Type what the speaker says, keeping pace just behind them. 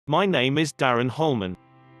My name is Darren Holman.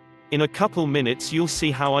 In a couple minutes you'll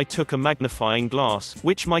see how I took a magnifying glass,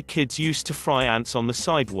 which my kids used to fry ants on the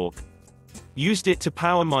sidewalk, used it to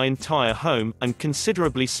power my entire home, and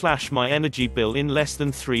considerably slash my energy bill in less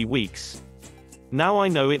than 3 weeks. Now I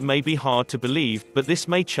know it may be hard to believe, but this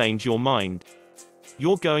may change your mind.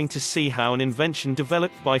 You're going to see how an invention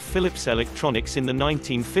developed by Philips Electronics in the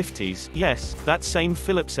 1950s, yes, that same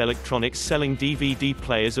Philips Electronics selling DVD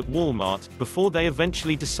players at Walmart, before they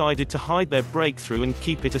eventually decided to hide their breakthrough and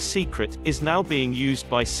keep it a secret, is now being used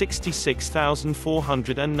by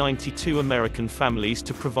 66,492 American families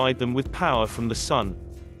to provide them with power from the sun.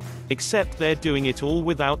 Except they're doing it all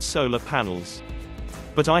without solar panels.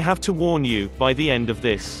 But I have to warn you, by the end of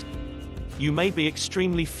this, you may be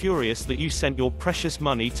extremely furious that you sent your precious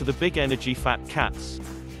money to the big energy fat cats.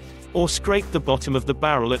 Or scraped the bottom of the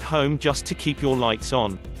barrel at home just to keep your lights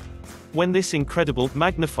on, when this incredible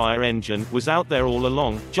magnifier engine was out there all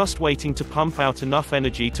along, just waiting to pump out enough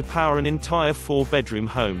energy to power an entire 4-bedroom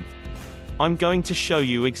home. I'm going to show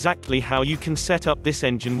you exactly how you can set up this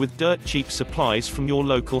engine with dirt cheap supplies from your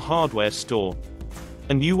local hardware store.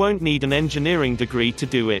 And you won't need an engineering degree to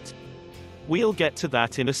do it. We'll get to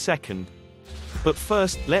that in a second. But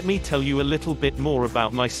first, let me tell you a little bit more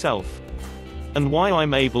about myself, and why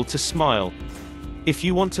I'm able to smile. If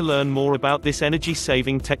you want to learn more about this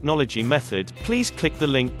energy-saving technology method, please click the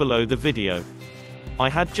link below the video. I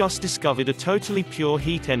had just discovered a totally pure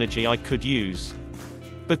heat energy I could use.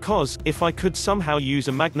 Because, if I could somehow use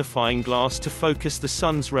a magnifying glass to focus the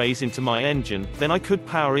sun's rays into my engine, then I could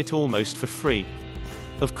power it almost for free.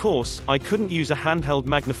 Of course, I couldn't use a handheld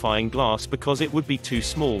magnifying glass because it would be too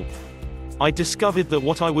small. I discovered that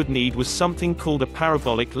what I would need was something called a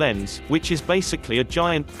parabolic lens, which is basically a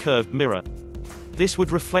giant, curved mirror. This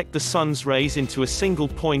would reflect the sun's rays into a single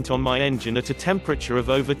point on my engine at a temperature of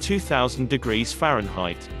over 2000 degrees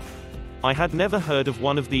Fahrenheit. I had never heard of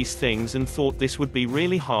one of these things and thought this would be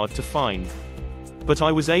really hard to find. But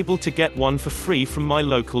I was able to get one for free from my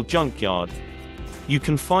local junkyard. You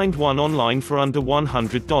can find one online for under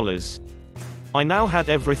 $100. I now had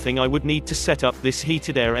everything I would need to set up this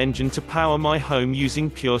heated air engine to power my home using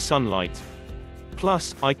pure sunlight.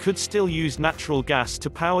 Plus, I could still use natural gas to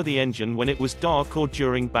power the engine when it was dark or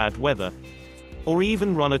during bad weather. Or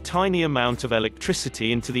even run a tiny amount of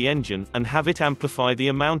electricity into the engine, and have it amplify the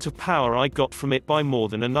amount of power I got from it by more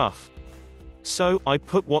than enough. So, I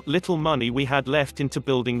put what little money we had left into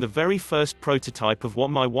building the very first prototype of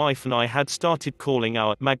what my wife and I had started calling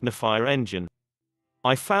our magnifier engine.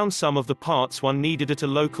 I found some of the parts one needed at a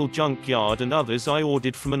local junkyard and others I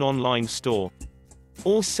ordered from an online store.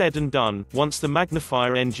 All said and done, once the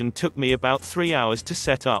magnifier engine took me about 3 hours to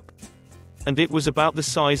set up. And it was about the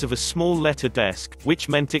size of a small letter desk, which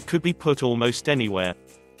meant it could be put almost anywhere.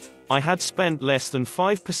 I had spent less than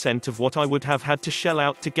 5% of what I would have had to shell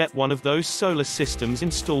out to get one of those solar systems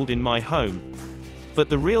installed in my home. But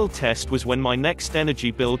the real test was when my next energy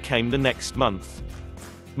bill came the next month.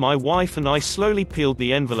 My wife and I slowly peeled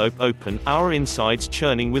the envelope open, our insides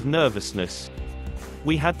churning with nervousness.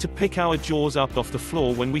 We had to pick our jaws up off the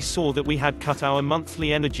floor when we saw that we had cut our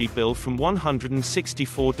monthly energy bill from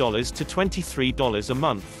 $164 to $23 a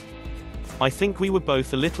month. I think we were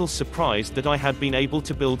both a little surprised that I had been able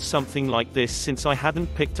to build something like this since I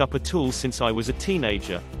hadn't picked up a tool since I was a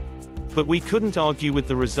teenager. But we couldn't argue with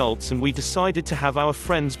the results and we decided to have our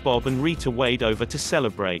friends Bob and Rita Wade over to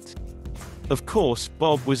celebrate. Of course,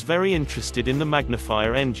 Bob was very interested in the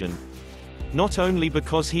magnifier engine. Not only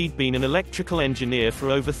because he'd been an electrical engineer for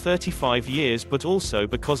over 35 years but also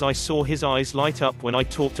because I saw his eyes light up when I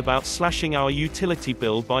talked about slashing our utility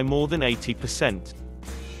bill by more than 80%.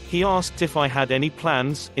 He asked if I had any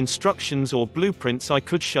plans, instructions or blueprints I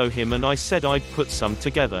could show him and I said I'd put some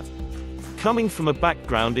together. Coming from a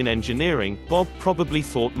background in engineering, Bob probably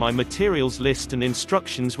thought my materials list and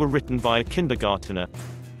instructions were written by a kindergartner.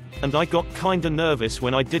 And I got kinda nervous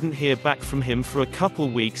when I didn't hear back from him for a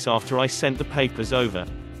couple weeks after I sent the papers over.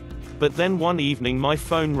 But then one evening my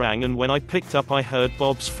phone rang and when I picked up I heard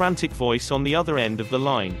Bob's frantic voice on the other end of the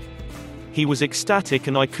line. He was ecstatic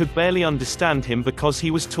and I could barely understand him because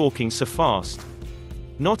he was talking so fast.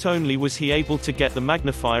 Not only was he able to get the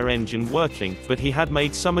magnifier engine working, but he had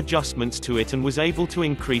made some adjustments to it and was able to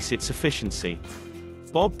increase its efficiency.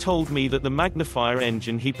 Bob told me that the magnifier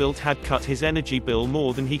engine he built had cut his energy bill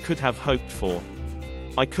more than he could have hoped for.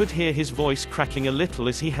 I could hear his voice cracking a little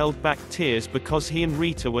as he held back tears because he and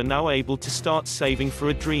Rita were now able to start saving for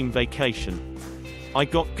a dream vacation. I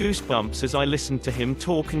got goosebumps as I listened to him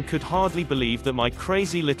talk and could hardly believe that my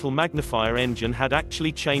crazy little magnifier engine had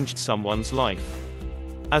actually changed someone's life.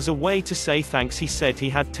 As a way to say thanks, he said he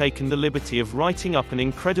had taken the liberty of writing up an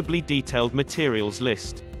incredibly detailed materials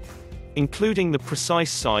list, including the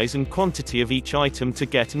precise size and quantity of each item to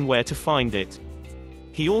get and where to find it.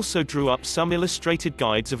 He also drew up some illustrated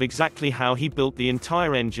guides of exactly how he built the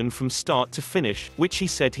entire engine from start to finish, which he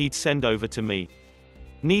said he'd send over to me.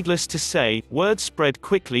 Needless to say, word spread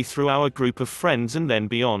quickly through our group of friends and then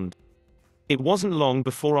beyond. It wasn't long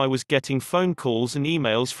before I was getting phone calls and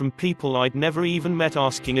emails from people I'd never even met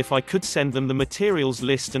asking if I could send them the materials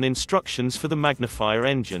list and instructions for the magnifier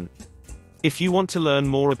engine. If you want to learn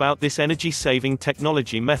more about this energy-saving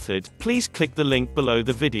technology method, please click the link below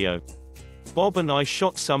the video. Bob and I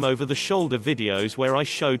shot some over-the-shoulder videos where I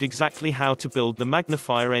showed exactly how to build the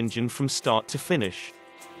magnifier engine from start to finish.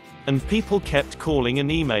 And people kept calling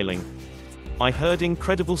and emailing. I heard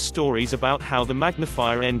incredible stories about how the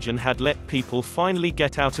magnifier engine had let people finally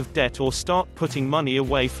get out of debt or start putting money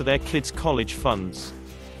away for their kids' college funds.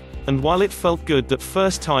 And while it felt good that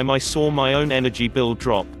first time I saw my own energy bill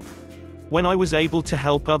drop, when I was able to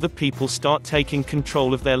help other people start taking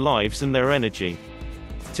control of their lives and their energy,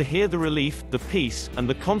 to hear the relief, the peace, and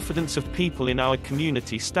the confidence of people in our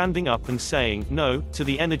community standing up and saying no to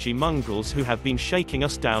the energy mongrels who have been shaking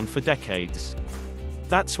us down for decades.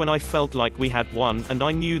 That's when I felt like we had won, and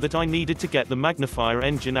I knew that I needed to get the magnifier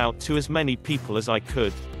engine out to as many people as I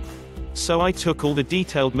could. So I took all the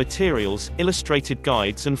detailed materials, illustrated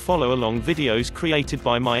guides and follow-along videos created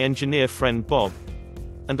by my engineer friend Bob,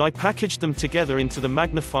 and I packaged them together into the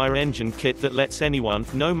magnifier engine kit that lets anyone,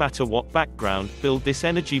 no matter what background, build this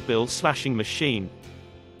energy bill slashing machine.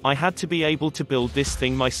 I had to be able to build this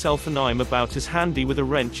thing myself, and I'm about as handy with a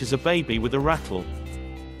wrench as a baby with a rattle.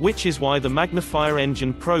 Which is why the magnifier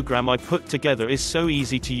engine program I put together is so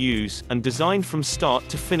easy to use, and designed from start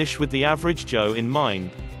to finish with the average Joe in mind.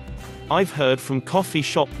 I've heard from coffee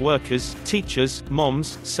shop workers, teachers,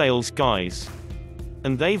 moms, sales guys,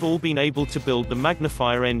 and they've all been able to build the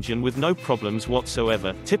magnifier engine with no problems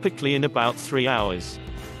whatsoever, typically in about 3 hours.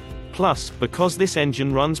 Plus, because this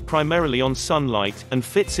engine runs primarily on sunlight, and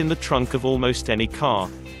fits in the trunk of almost any car,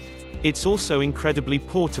 it's also incredibly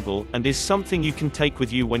portable, and is something you can take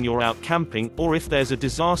with you when you're out camping, or if there's a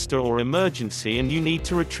disaster or emergency and you need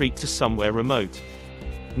to retreat to somewhere remote.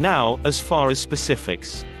 Now, as far as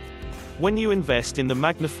specifics. When you invest in the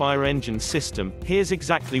magnifier engine system, here's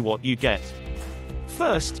exactly what you get.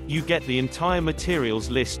 First, you get the entire materials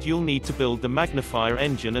list you'll need to build the magnifier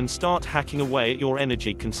engine and start hacking away at your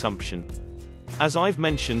energy consumption. As I've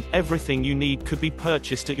mentioned, everything you need could be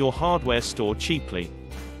purchased at your hardware store cheaply.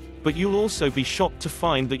 But you'll also be shocked to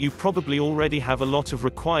find that you probably already have a lot of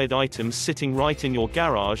required items sitting right in your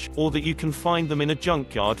garage, or that you can find them in a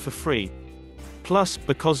junkyard for free. Plus,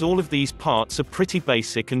 because all of these parts are pretty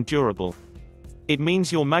basic and durable, it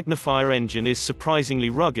means your magnifier engine is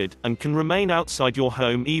surprisingly rugged, and can remain outside your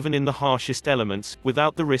home even in the harshest elements,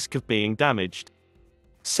 without the risk of being damaged.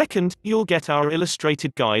 Second, you'll get our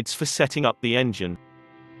illustrated guides for setting up the engine,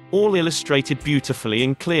 all illustrated beautifully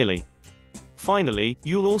and clearly. Finally,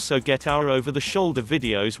 you'll also get our over-the-shoulder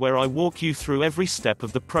videos where I walk you through every step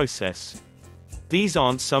of the process. These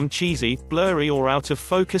aren't some cheesy, blurry or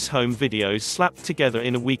out-of-focus home videos slapped together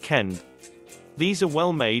in a weekend. These are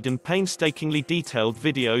well-made and painstakingly detailed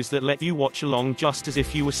videos that let you watch along just as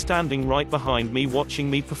if you were standing right behind me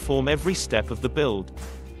watching me perform every step of the build.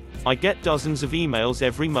 I get dozens of emails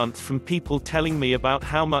every month from people telling me about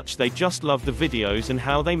how much they just love the videos and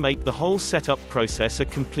how they make the whole setup process a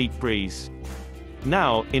complete breeze.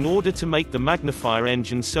 Now, in order to make the magnifier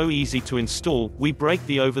engine so easy to install, we break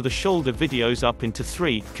the over-the-shoulder videos up into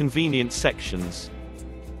 3 convenient sections.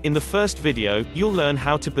 In the first video, you'll learn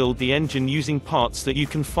how to build the engine using parts that you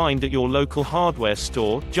can find at your local hardware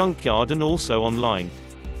store, junkyard and also online.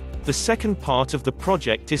 The second part of the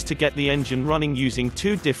project is to get the engine running using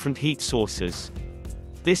 2 different heat sources.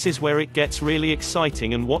 This is where it gets really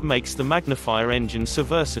exciting and what makes the magnifier engine so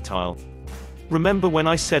versatile. Remember when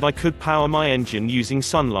I said I could power my engine using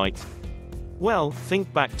sunlight? Well,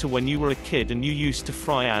 think back to when you were a kid and you used to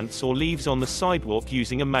fry ants or leaves on the sidewalk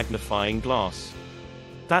using a magnifying glass.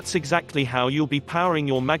 That's exactly how you'll be powering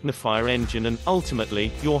your magnifier engine and,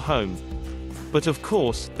 ultimately, your home. But of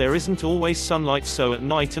course, there isn't always sunlight, so at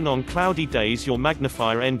night and on cloudy days your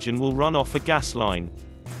magnifier engine will run off a gas line.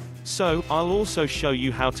 So, I'll also show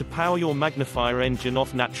you how to power your magnifier engine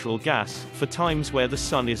off natural gas, for times where the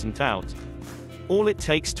sun isn't out. All it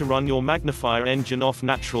takes to run your magnifier engine off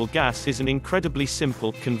natural gas is an incredibly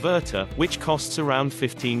simple converter, which costs around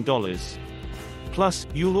 $15. Plus,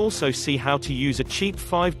 you'll also see how to use a cheap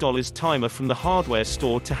 $5 timer from the hardware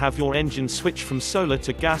store to have your engine switch from solar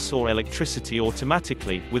to gas or electricity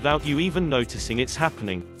automatically, without you even noticing it's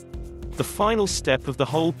happening. The final step of the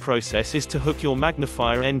whole process is to hook your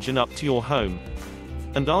magnifier engine up to your home.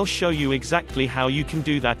 And I'll show you exactly how you can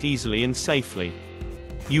do that easily and safely.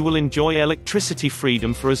 You will enjoy electricity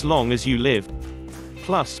freedom for as long as you live.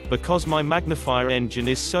 Plus, because my magnifier engine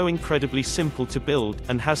is so incredibly simple to build,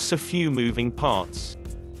 and has so few moving parts,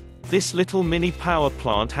 this little mini power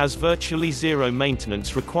plant has virtually zero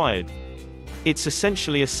maintenance required. It's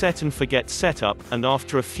essentially a set and forget setup, and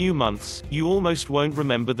after a few months, you almost won't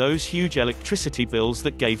remember those huge electricity bills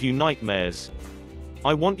that gave you nightmares.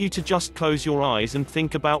 I want you to just close your eyes and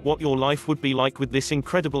think about what your life would be like with this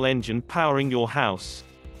incredible engine powering your house.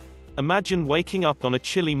 Imagine waking up on a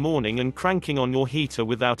chilly morning and cranking on your heater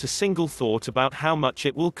without a single thought about how much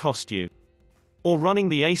it will cost you. Or running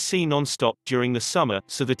the AC non-stop during the summer,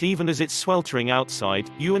 so that even as it's sweltering outside,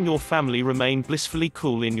 you and your family remain blissfully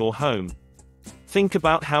cool in your home. Think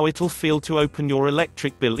about how it'll feel to open your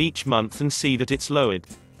electric bill each month and see that it's lowered.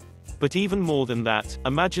 But even more than that,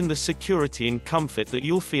 imagine the security and comfort that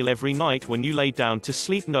you'll feel every night when you lay down to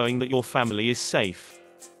sleep knowing that your family is safe.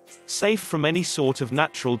 Safe from any sort of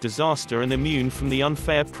natural disaster and immune from the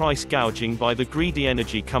unfair price gouging by the greedy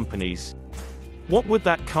energy companies. What would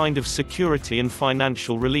that kind of security and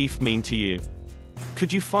financial relief mean to you?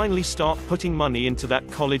 Could you finally start putting money into that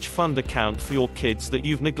college fund account for your kids that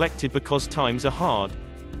you've neglected because times are hard?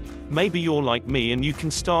 Maybe you're like me and you can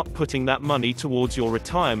start putting that money towards your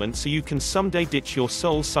retirement so you can someday ditch your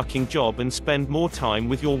soul-sucking job and spend more time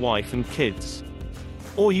with your wife and kids.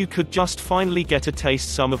 Or you could just finally get to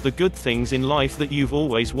taste some of the good things in life that you've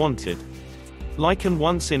always wanted. Like an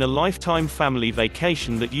once-in-a-lifetime family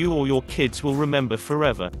vacation that you or your kids will remember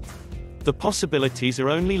forever. The possibilities are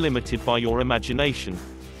only limited by your imagination.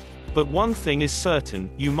 But one thing is certain,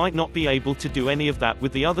 you might not be able to do any of that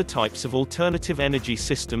with the other types of alternative energy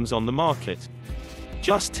systems on the market.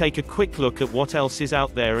 Just take a quick look at what else is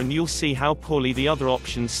out there and you'll see how poorly the other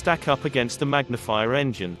options stack up against the magnifier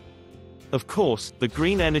engine. Of course, the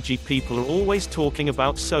green energy people are always talking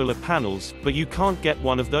about solar panels, but you can't get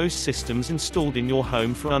one of those systems installed in your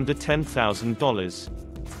home for under $10,000.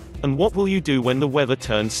 And what will you do when the weather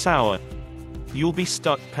turns sour? You'll be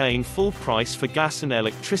stuck paying full price for gas and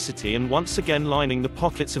electricity and once again lining the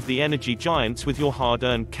pockets of the energy giants with your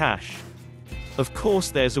hard-earned cash. Of course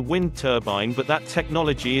there's a wind turbine, but that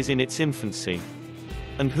technology is in its infancy.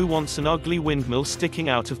 And who wants an ugly windmill sticking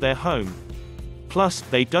out of their home? Plus,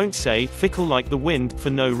 they don't say, fickle like the wind, for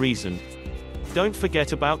no reason. Don't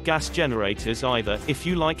forget about gas generators either, if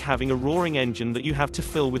you like having a roaring engine that you have to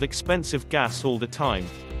fill with expensive gas all the time.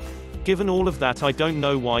 Given all of that, I don't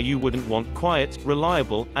know why you wouldn't want quiet,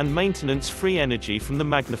 reliable, and maintenance-free energy from the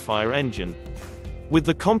magnifier engine. With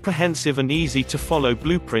the comprehensive and easy-to-follow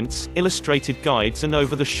blueprints, illustrated guides and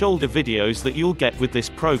over-the-shoulder videos that you'll get with this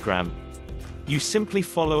program. You simply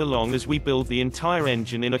follow along as we build the entire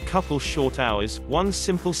engine in a couple short hours, one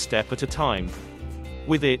simple step at a time.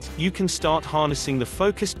 With it, you can start harnessing the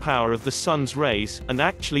focused power of the sun's rays, and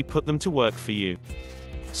actually put them to work for you.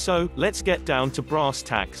 So, let's get down to brass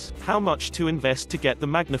tacks. How much to invest to get the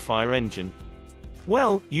magnifier engine?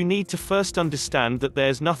 Well, you need to first understand that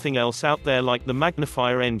there's nothing else out there like the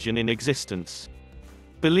magnifier engine in existence.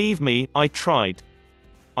 Believe me, I tried.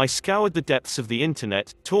 I scoured the depths of the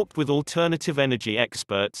internet, talked with alternative energy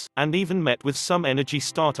experts, and even met with some energy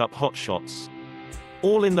startup hotshots.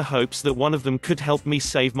 All in the hopes that one of them could help me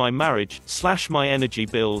save my marriage, slash my energy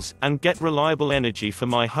bills, and get reliable energy for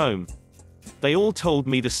my home. They all told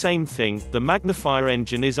me the same thing: the magnifier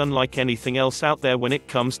engine is unlike anything else out there when it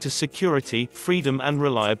comes to security, freedom and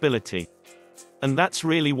reliability. And that's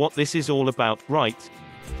really what this is all about, right?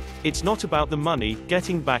 It's not about the money,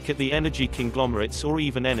 getting back at the energy conglomerates or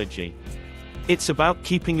even energy. It's about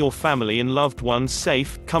keeping your family and loved ones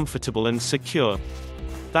safe, comfortable and secure.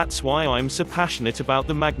 That's why I'm so passionate about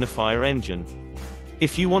the magnifier engine.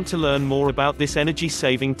 If you want to learn more about this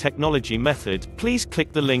energy-saving technology method, please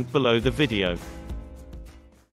click the link below the video.